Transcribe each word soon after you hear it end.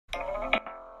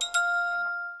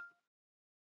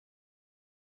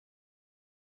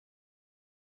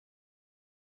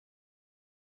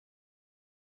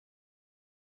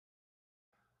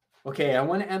Okay, I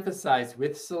want to emphasize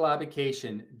with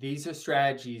syllabication, these are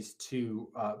strategies to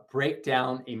break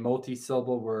down a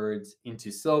multi-syllable words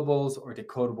into syllables or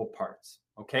decodable parts,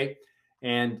 okay?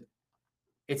 And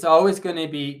it's always going to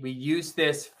be, we use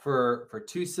this for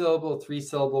 2-syllable,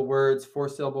 3-syllable words,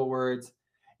 4-syllable words,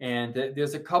 and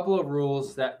there's a couple of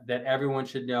rules that everyone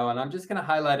should know, and I'm just going to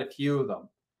highlight a few of them.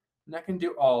 I'm not going to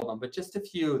do all of them, but just a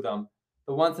few of them,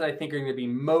 the ones that I think are going to be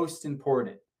most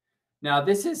important. Now,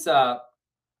 this is a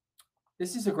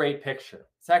great picture.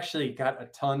 It's actually got a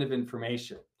ton of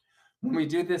information. When we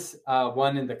do this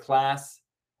one in the class,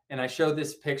 and I show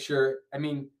this picture, I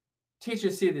mean,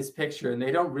 teachers see this picture and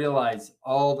they don't realize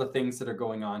all the things that are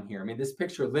going on here. I mean, this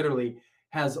picture literally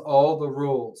has all the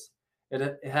rules.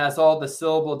 It has all the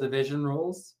syllable division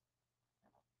rules.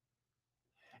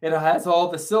 It has all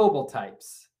the syllable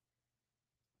types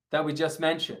that we just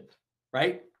mentioned,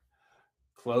 right?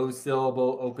 Closed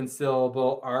syllable, open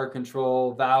syllable, R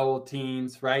control, vowel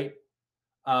teams, right?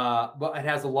 But it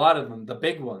has a lot of them, the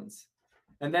big ones.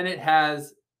 And then it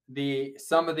has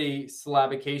some of the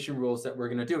syllabication rules that we're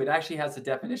going to do. It actually has the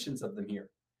definitions of them here.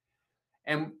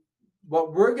 And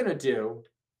what we're going to do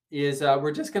is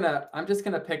I'm just going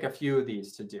to pick a few of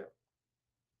these to do.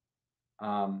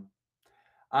 I'm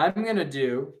going to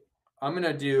do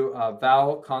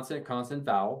vowel, consonant, consonant,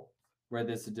 vowel, where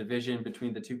there's a division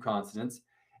between the two consonants.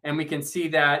 And we can see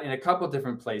that in a couple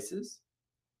different places.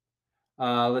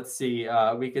 Let's see.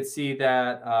 We could see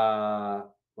that.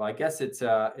 Well, I guess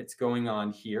it's going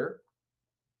on here.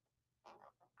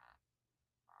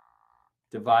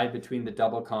 Divide between the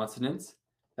double consonants.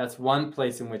 That's one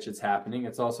place in which it's happening.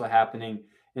 It's also happening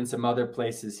in some other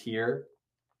places here.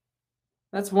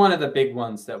 That's one of the big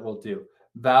ones that we'll do.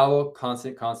 Vowel,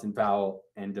 consonant, consonant, vowel,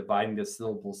 and dividing the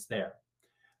syllables there.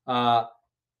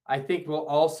 I think we'll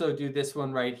also do this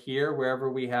one right here, wherever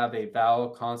we have a vowel,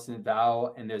 consonant,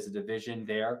 vowel, and there's a division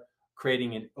there,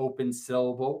 creating an open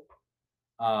syllable.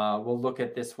 We'll look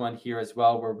at this one here as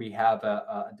well, where we have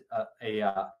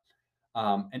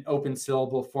an open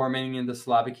syllable forming in the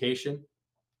syllabication,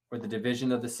 or the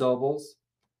division of the syllables.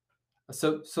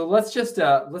 So let's just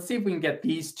let's see if we can get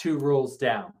these two rules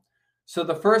down. So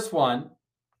the first one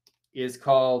is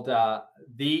called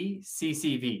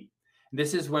VCCV.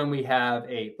 This is when we have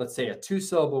let's say a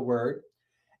 2-syllable word,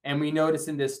 and we notice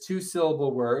in this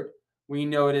 2-syllable word, we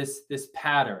notice this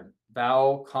pattern: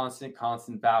 vowel, consonant,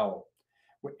 consonant, vowel.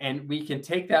 And we can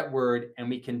take that word and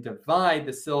we can divide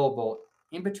the syllable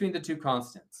in between the two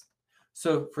consonants.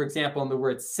 So for example, in the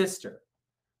word sister,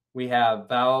 we have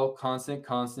vowel, consonant,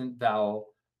 consonant, vowel.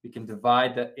 We can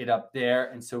divide it up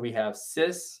there, and so we have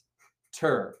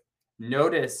sis-ter.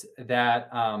 Notice that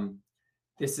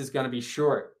this is going to be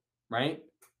short, right?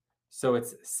 So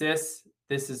it's sis.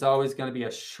 This is always going to be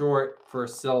a short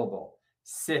first syllable.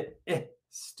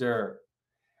 Sister.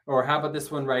 Or how about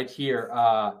this one right here?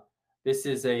 This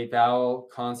is a vowel,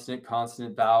 consonant,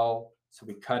 consonant, vowel. So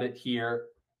we cut it here.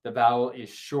 The vowel is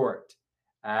short.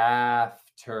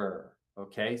 After.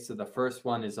 Okay, so the first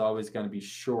one is always going to be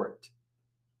short.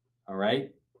 All right,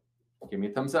 give me a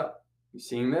thumbs up. You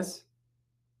seeing this?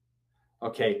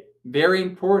 Okay, very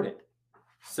important.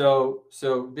 So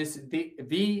the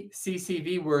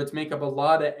VCCV words make up a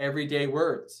lot of everyday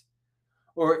words,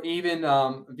 or even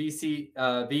VCC.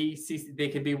 They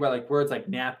could be like words like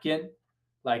napkin.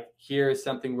 Like here is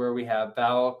something where we have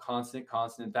vowel, consonant,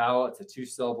 consonant, vowel. It's a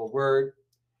 2-syllable word.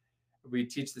 We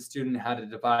teach the student how to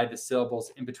divide the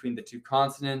syllables in between the two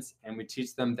consonants, and we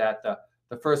teach them that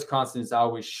the first consonant is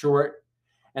always short,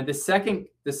 and the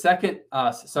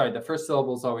first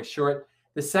syllable is always short.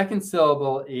 The second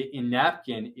syllable in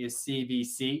napkin is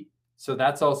CVC, so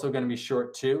that's also going to be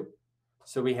short too.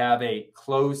 So we have a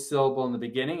closed syllable in the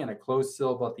beginning and a closed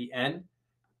syllable at the end,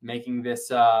 making this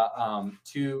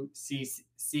 2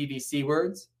 CVC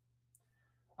words.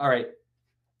 All right.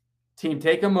 Team,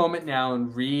 take a moment now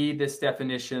and read this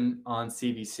definition on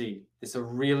CVC. It's a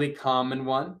really common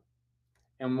one.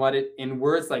 And in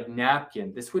words like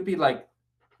napkin, this would be like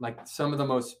some of the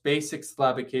most basic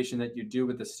syllabication that you do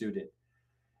with the student.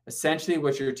 Essentially,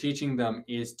 what you're teaching them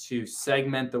is to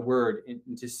segment the word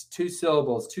into 2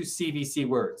 syllables, 2 CVC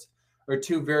words, or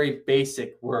 2 very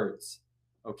basic words.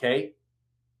 Okay?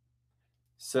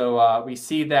 So we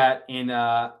see that in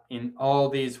all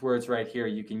these words right here.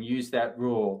 You can use that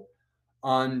rule.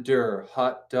 Under,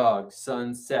 hot dog,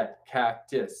 sunset,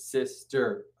 cactus,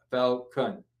 sister,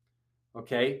 falcon.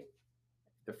 Okay?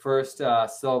 The first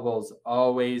syllable is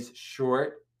always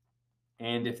short.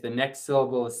 And if the next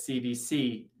syllable is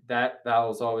CVC, that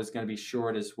vowel is always going to be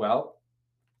short as well.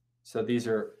 So these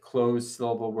are closed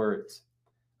syllable words.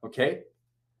 Okay?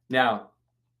 Now,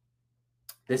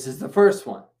 this is the first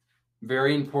one.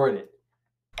 Very important.